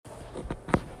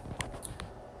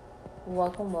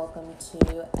Welcome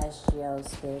to SGL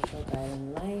Spiritual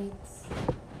Guiding Lights.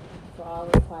 For all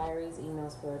inquiries, email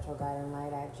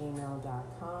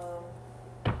spiritualguidinglight@gmail.com.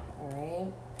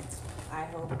 Alright. I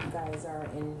hope you guys are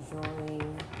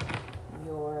enjoying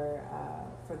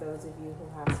for those of you who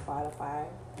have Spotify,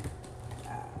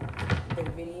 the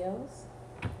videos.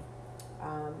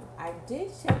 I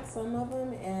did check some of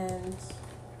them and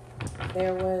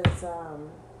there was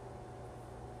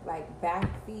back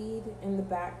feed in the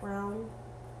background.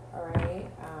 All right.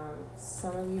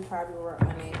 Some of you probably were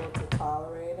unable to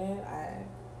tolerate it. I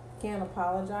can't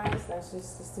apologize. That's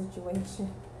just the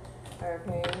situation.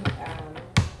 Okay.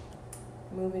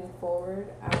 Moving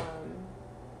forward,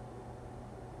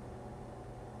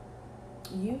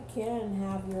 you can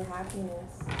have your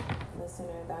happiness,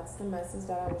 listener. That's the message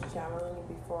that I was channeling you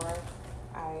before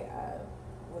I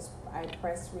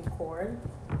pressed record.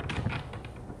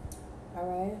 All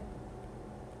right.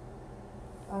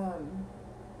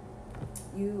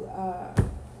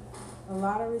 A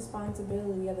lot of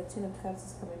responsibility. Yeah, the Ten of Cups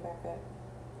is coming back up.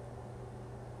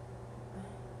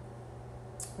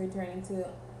 Returning to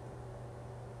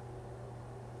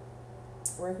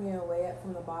working your way up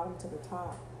from the bottom to the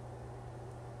top.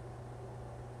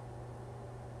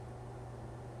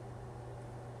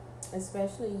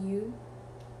 Especially you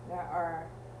that are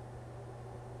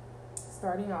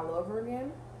starting all over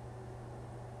again.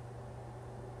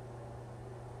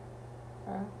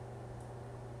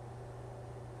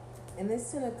 And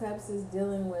this Ten of Cups is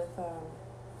dealing with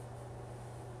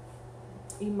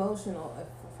emotional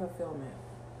fulfillment,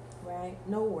 right?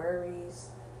 No worries,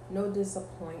 no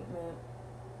disappointment.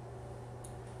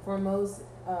 For most,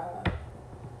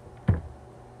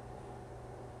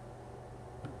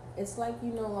 it's like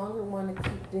you no longer want to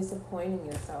keep disappointing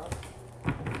yourself.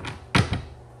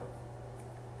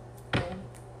 Okay?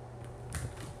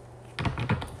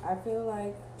 I feel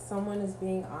like someone is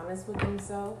being honest with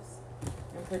themselves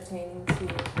and pertaining to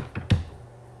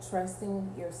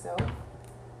trusting yourself.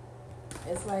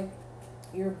 It's like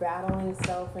you're battling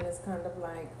self, and it's kind of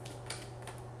like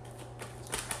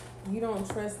you don't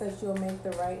trust that you'll make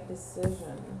the right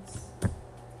decisions.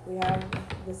 We have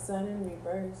the Sun in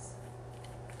reverse.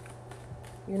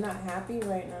 You're not happy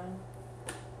right now.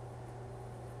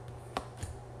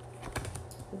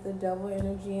 With the Devil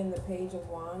energy and the Page of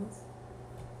Wands.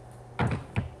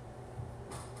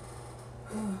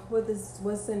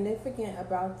 What's significant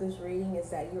about this reading is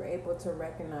that you're able to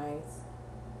recognize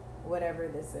whatever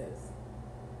this is.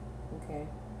 Okay?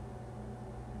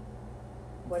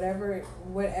 Whatever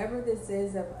this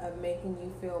is of making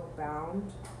you feel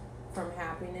bound from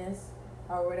happiness,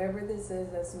 or whatever this is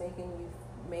that's making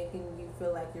you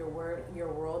feel like your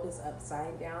world is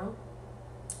upside down.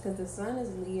 Because the Sun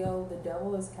is Leo, the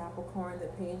Devil is Capricorn, the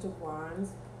Page of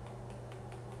Wands,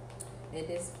 it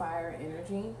is fire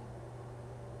energy.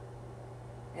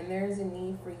 And there's a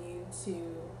need for you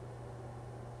to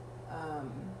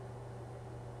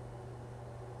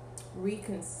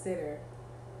reconsider.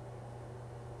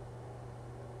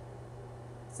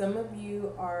 Some of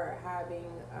you are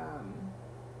having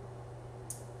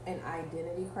an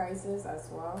identity crisis as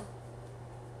well.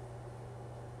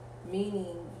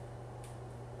 Meaning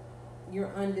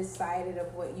you're undecided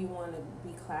of what you want to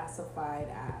be classified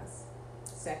as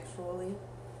sexually.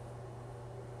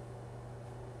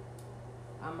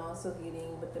 I'm also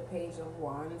getting with the Page of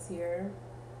Wands here.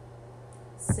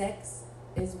 Sex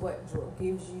is what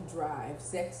gives you drive.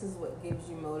 Sex is what gives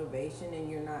you motivation, and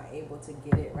you're not able to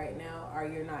get it right now, or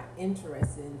you're not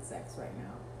interested in sex right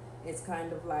now. It's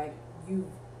kind of like you've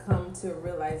come to a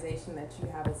realization that you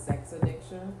have a sex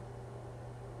addiction.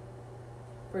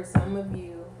 For some of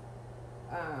you,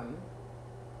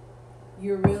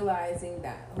 you're realizing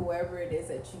that whoever it is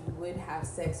that you would have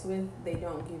sex with, they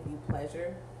don't give you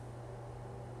pleasure.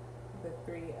 The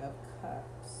Three of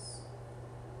Cups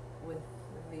with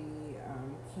the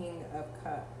King of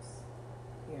Cups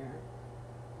here.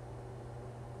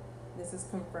 This is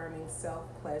confirming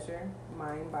self-pleasure,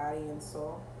 mind, body, and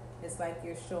soul. It's like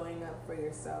you're showing up for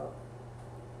yourself.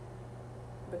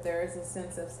 But there is a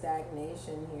sense of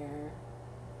stagnation here.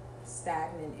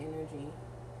 Stagnant energy.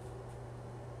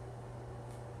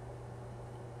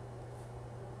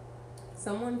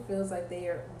 Someone feels like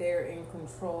they're in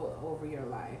control over your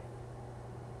life.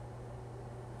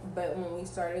 But when we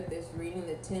started this reading,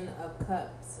 the Ten of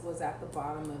Cups was at the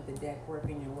bottom of the deck,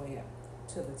 working your way up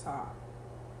to the top.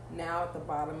 Now at the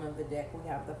bottom of the deck, we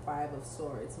have the Five of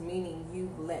Swords, meaning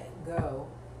you've let go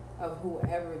of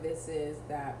whoever this is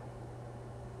that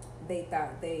they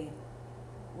thought they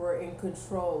were in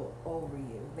control over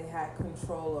you. They had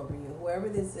control over you. Whoever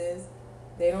this is,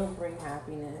 they don't bring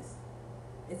happiness.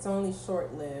 It's only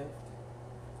short-lived.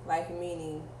 Like,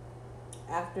 meaning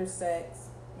after sex,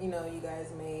 you know, you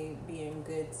guys may be in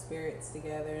good spirits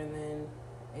together and then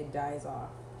it dies off.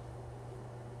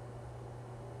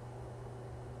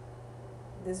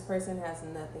 This person has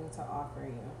nothing to offer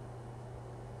you.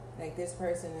 Like, this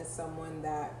person is someone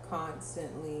that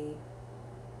constantly,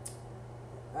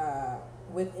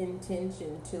 with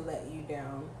intention to let you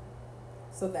down,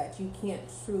 so that you can't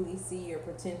truly see your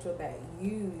potential, that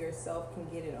you yourself can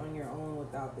get it on your own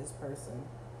without this person.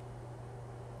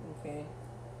 Okay?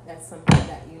 That's something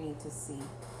that you need to see.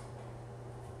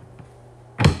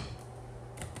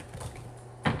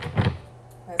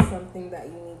 That's something that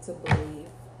you need to believe.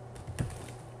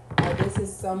 Or this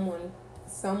is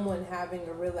someone having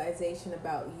a realization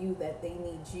about you, that they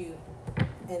need you.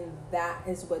 And that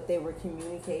is what they were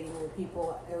communicating with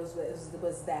people. It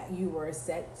was that you were a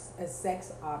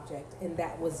sex object, and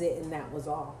that was it, and that was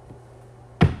all.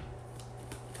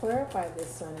 Clarify this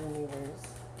Sun in reverse.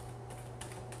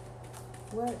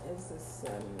 What is the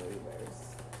Sun in reverse?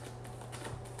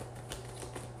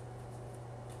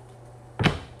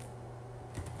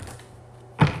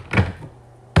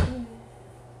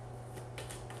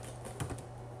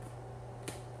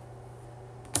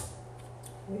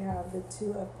 We have the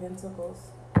Two of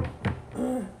Pentacles.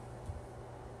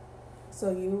 So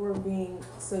you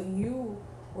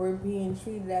were being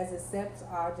treated as a sex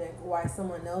object, while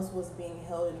someone else was being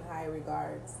held in high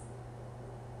regards.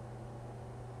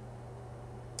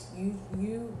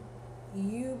 You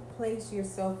place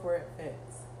yourself where it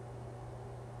fits.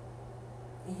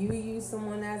 You use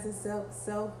someone as a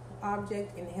self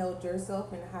object and held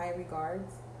yourself in high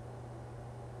regards.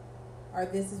 Or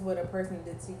this is what a person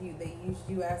did to you. They used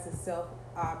you as a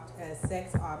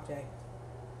sex object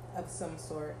of some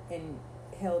sort and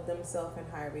held themselves in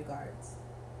high regards.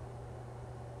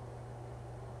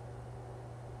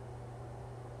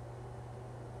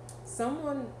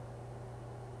 Someone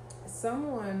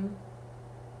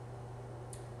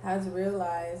has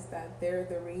realized that they're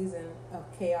the reason of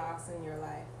chaos in your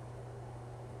life,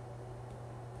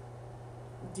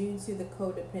 due to the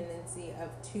codependency of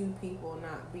two people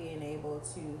not being able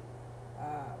to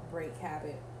break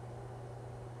habit.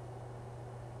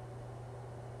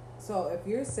 So if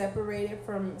you're separated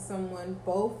from someone,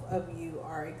 both of you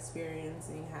are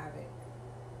experiencing havoc.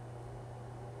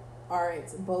 Or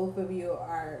it's both of you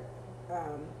are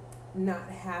not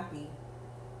happy,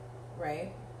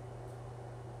 right?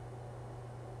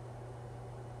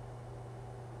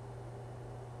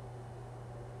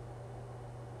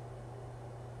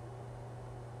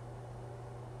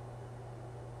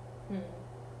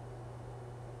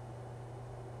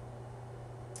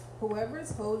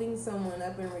 Whoever's holding someone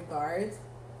up in regards,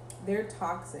 they're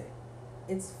toxic.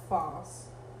 It's false.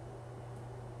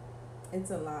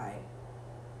 It's a lie.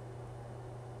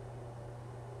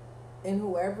 And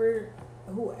whoever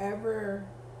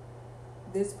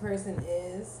this person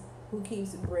is, who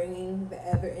keeps bringing the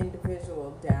other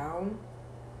individual down,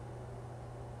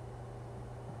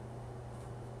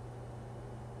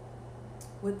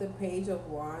 with the Page of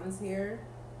Wands here,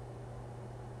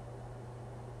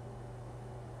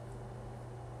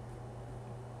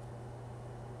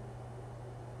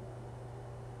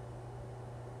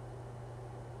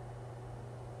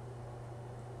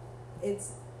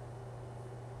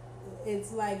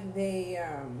 it's like they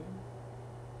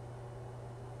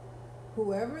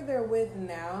whoever they're with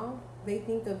now, they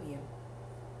think of you,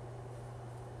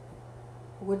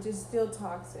 which is still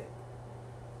toxic.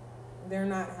 They're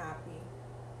not happy.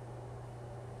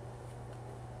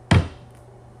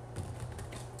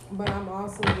 But I'm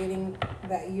also getting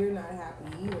that you're not happy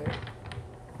either.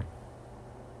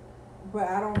 But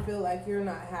I don't feel like you're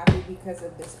not happy because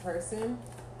of this person.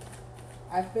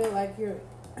 I feel like you're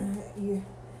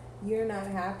not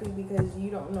happy because you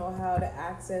don't know how to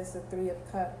access the Three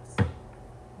of Cups.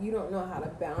 You don't know how to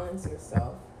balance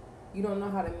yourself. You don't know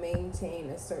how to maintain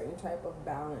a certain type of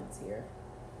balance here.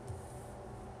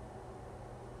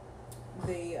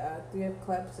 The Three of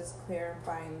Cups is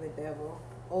clarifying the Devil.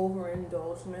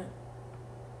 Overindulgence.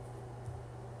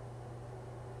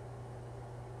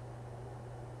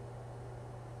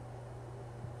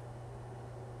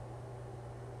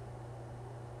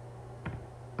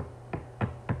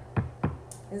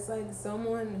 It's like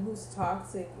someone who's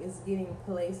toxic is getting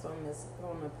placed on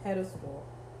a pedestal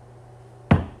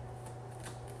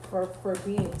for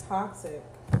being toxic.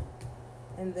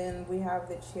 And then we have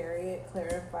the Chariot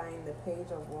clarifying the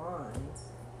Page of Wands.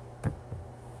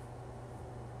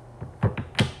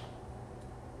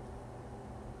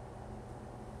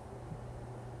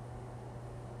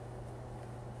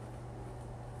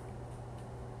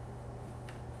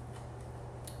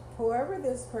 Whoever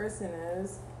this person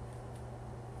is,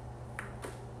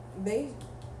 they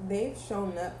they've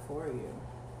shown up for you,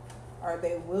 or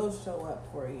they will show up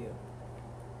for you.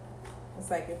 It's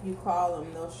like if you call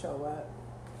them, they'll show up.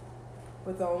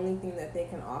 But the only thing that they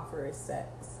can offer is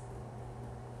sex.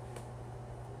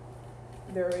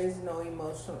 There is no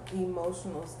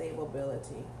emotional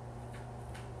stability.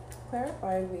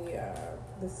 Clarify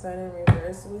the Sun in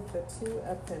reverse with the Two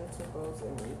of Pentacles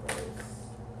in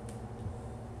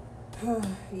reverse.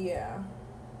 Yeah,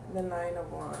 the Nine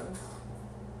of Wands.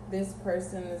 This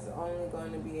person is only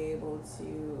going to be able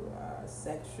to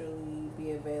sexually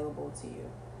be available to you.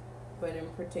 But in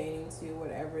pertaining to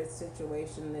whatever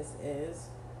situation this is,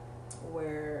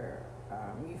 where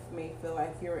you may feel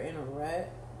like you're in a rut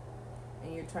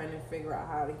and you're trying to figure out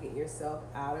how to get yourself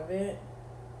out of it,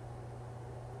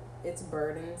 it's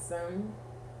burdensome,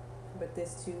 but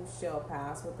this too shall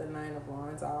pass. With the Nine of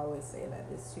Wands, I always say that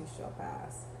this too shall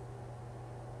pass.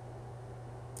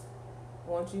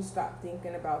 Once you stop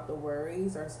thinking about the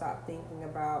worries, or stop thinking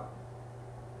about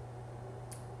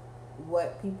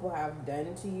what people have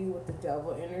done to you with the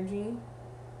Devil energy,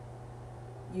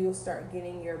 you'll start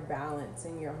getting your balance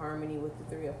and your harmony with the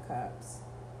Three of Cups.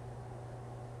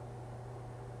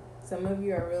 Some of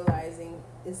you are realizing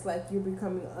it's like you're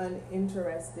becoming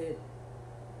uninterested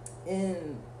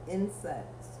in sex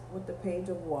with the Page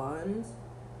of Wands.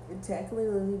 It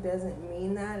technically doesn't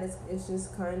mean that. It's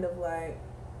just kind of like,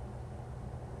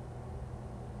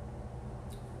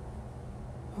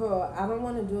 I don't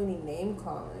want to do any name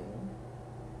calling.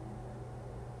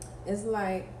 It's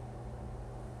like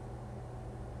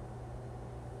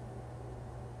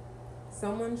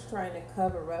someone's trying to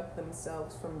cover up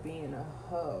themselves from being a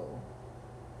hoe,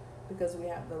 because we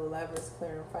have the Lovers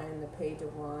clarifying the Page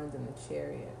of Wands and the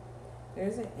Chariot.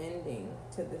 There's an ending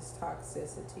to this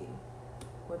toxicity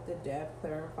with the Death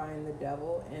clarifying the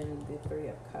Devil and the Three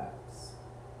of Cups.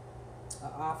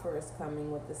 An offer is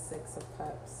coming with the Six of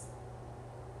Cups.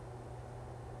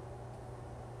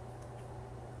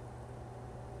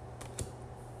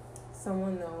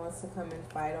 Someone that wants to come and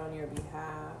fight on your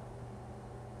behalf.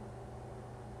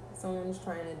 Someone's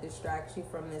trying to distract you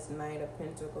from this Knight of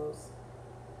Pentacles,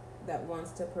 that wants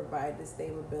to provide the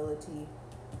stability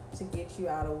to get you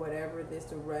out of whatever this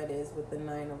rut is with the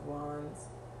Nine of Wands.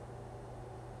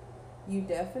 You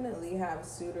definitely have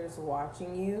suitors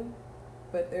watching you,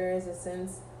 but there is a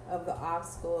sense of the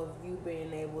obstacle of you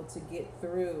being able to get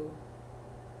through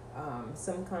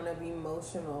some kind of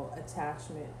emotional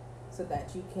attachment so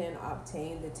that you can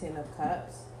obtain the Ten of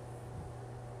Cups.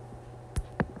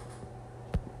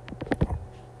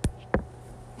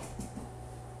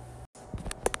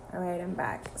 All right, I'm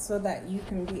back. So that you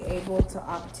can be able to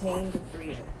obtain the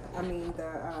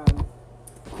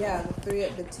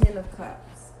Ten of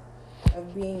Cups,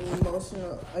 of being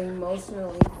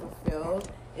emotionally fulfilled.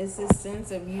 It's this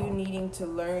sense of you needing to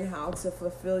learn how to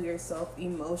fulfill yourself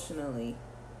emotionally,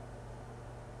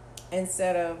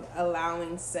 instead of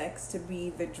allowing sex to be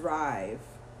the drive.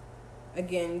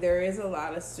 Again, there is a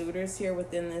lot of suitors here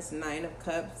within this Nine of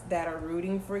Cups that are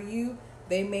rooting for you.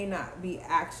 They may not be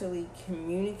actually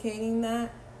communicating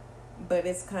that, but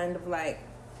it's kind of like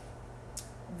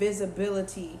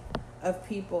visibility of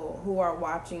people who are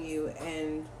watching you,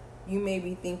 and you may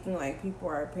be thinking like people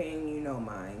are paying you no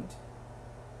mind.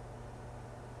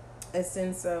 A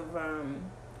sense of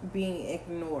being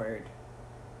ignored.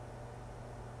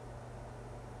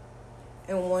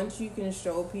 And once you can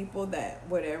show people that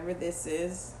whatever this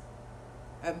is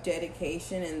of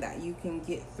dedication and that you can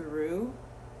get through,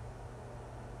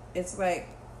 it's like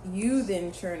you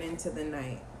then turn into the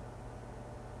Knight,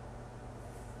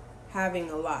 having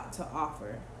a lot to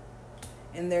offer.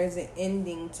 And there's an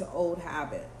ending to old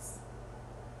habits.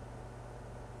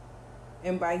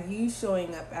 And by you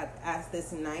showing up as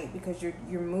this Knight, because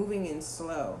you're moving in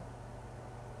slow,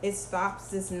 it stops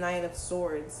this Knight of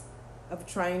Swords of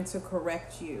trying to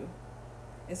correct you.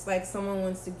 It's like someone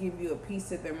wants to give you a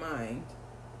piece of their mind.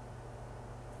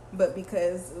 But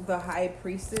because the High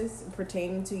Priestess,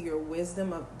 pertaining to your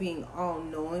wisdom of being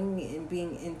all-knowing and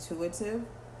being intuitive,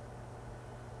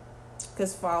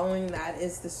 because following that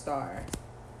is the Star.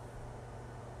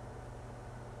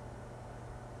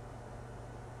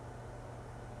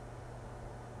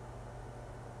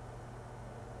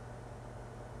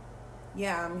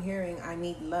 Yeah, I'm hearing I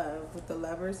need love with the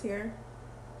Lovers here.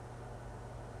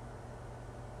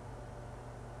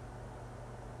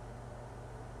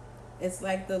 It's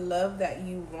like the love that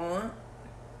you want,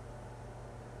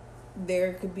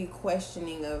 there could be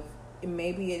questioning of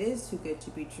maybe it is too good to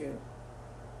be true.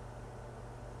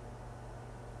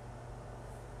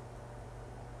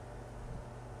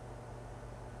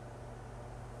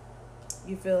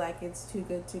 You feel like it's too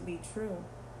good to be true.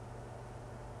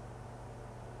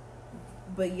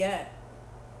 But yet,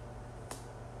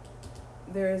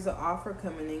 there is an offer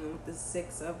coming in with the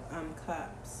Six of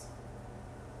Cups.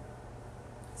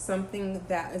 Something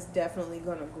that is definitely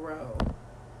going to grow.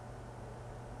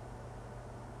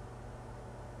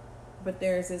 But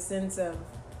there's a sense of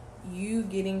you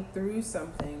getting through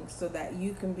something so that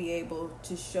you can be able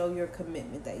to show your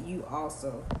commitment that you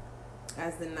also,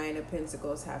 as the Nine of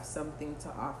Pentacles, have something to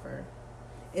offer.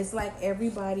 It's like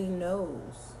everybody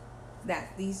knows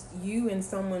that you and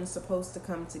someone's supposed to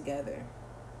come together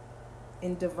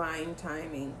in divine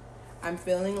timing. I'm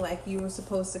feeling like you were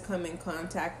supposed to come in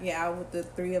contact, with the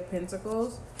Three of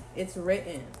Pentacles. It's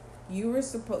written.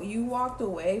 You walked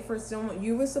away for someone.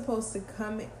 You were supposed to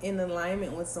come in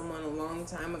alignment with someone a long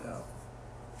time ago.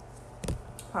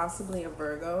 Possibly a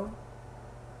Virgo.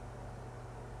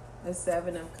 The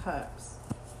Seven of Cups.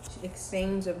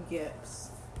 Exchange of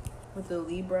gifts with the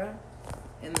Libra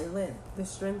and the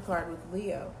Strength card with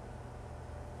Leo.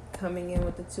 Coming in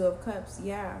with the Two of Cups.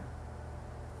 Yeah.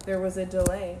 There was a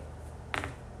delay.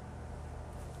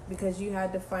 Because you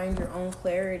had to find your own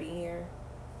clarity here.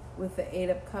 With the Eight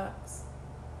of Cups,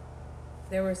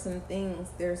 there were some things.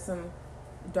 There's some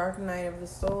dark night of the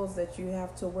souls that you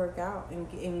have to work out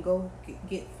and go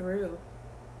get through.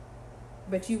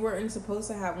 But you weren't supposed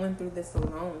to have went through this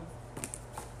alone.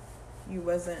 You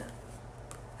wasn't.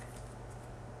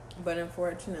 But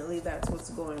unfortunately, that's what's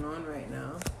going on right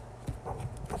now.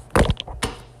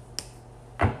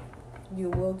 You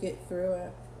will get through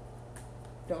it.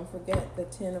 Don't forget the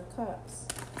Ten of Cups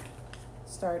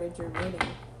started your reading.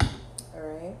 All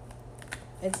right.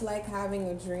 It's like having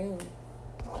a dream,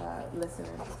 listener.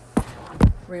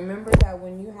 Remember that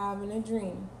when you're having a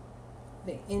dream,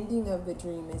 the ending of the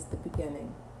dream is the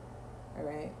beginning. All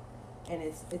right. And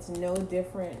it's no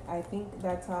different. I think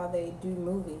that's how they do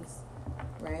movies,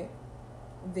 right?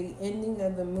 The ending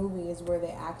of the movie is where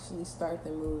they actually start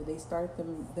the movie. They start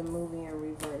the movie in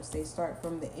reverse. They start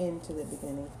from the end to the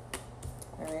beginning.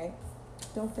 All right.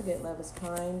 Don't forget, love is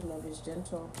kind, love is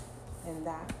gentle. And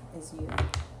that is you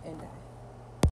and I.